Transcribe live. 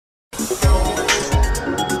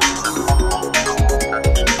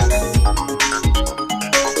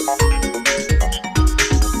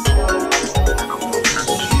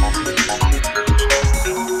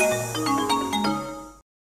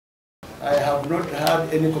have not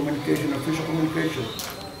had any communication, official communication,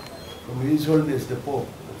 from His Holiness the Pope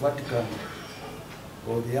of Vatican,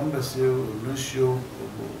 or the embassy or nuncio of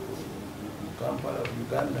Kampala, of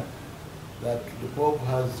Uganda, that the Pope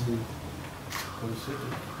has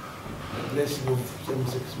considered the blessing of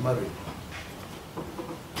same-sex marriage.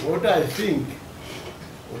 What I think,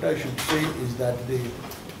 what I should say is that the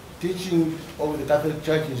teaching of the Catholic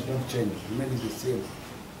Church is not changed, remains the same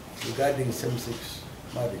regarding same-sex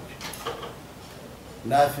marriage.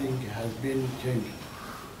 Nothing has been changed.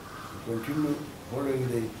 We continue following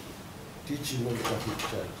the teaching of the Catholic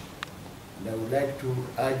Church. And I would like to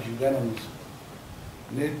urge Ugandans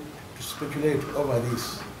not to speculate over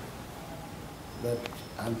this, that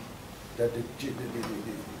the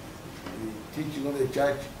teaching of the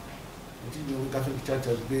Church, the teaching of the Catholic Church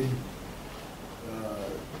has been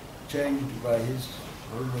changed by His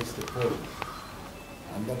Holiness the Pope.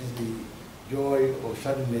 And that is the joy or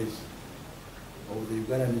sadness of the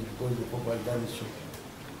Ugandans because the Pope has done so.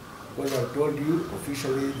 Because I've told you,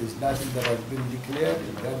 officially, there's nothing that has been declared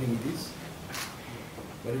regarding this.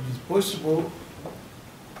 But it is possible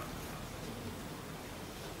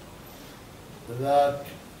that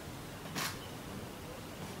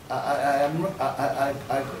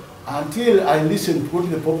until I listen to what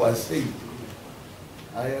the Pope has said,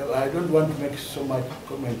 I don't want to make so many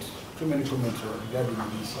comments regarding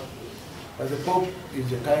this. But the Pope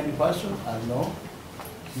is a kind person, I know.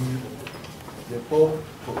 The Pope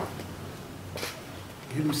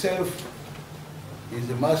himself is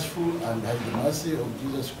a merciful and has the mercy of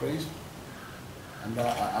Jesus Christ. And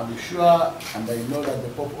I'm sure and I know that the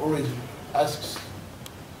Pope always asks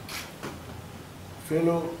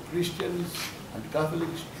fellow Christians and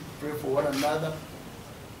Catholics to pray for one another,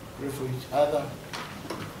 pray for each other,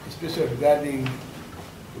 especially regarding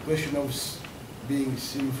the question of being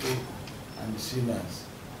sinful and sinners.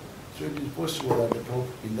 So it is possible that the Pope,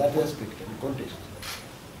 in that aspect and context,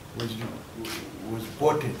 was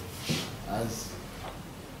quoted as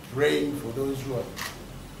praying for those who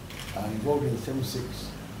are involved in same-sex.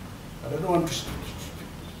 But I don't want to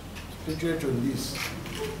speculate on this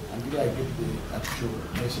until I get the actual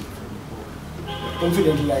message from the Pope. But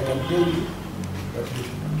confidently, I can tell you that the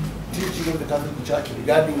teaching of the Catholic Church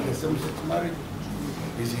regarding the same-sex marriage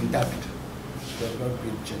is intact. It has not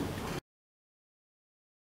been changed.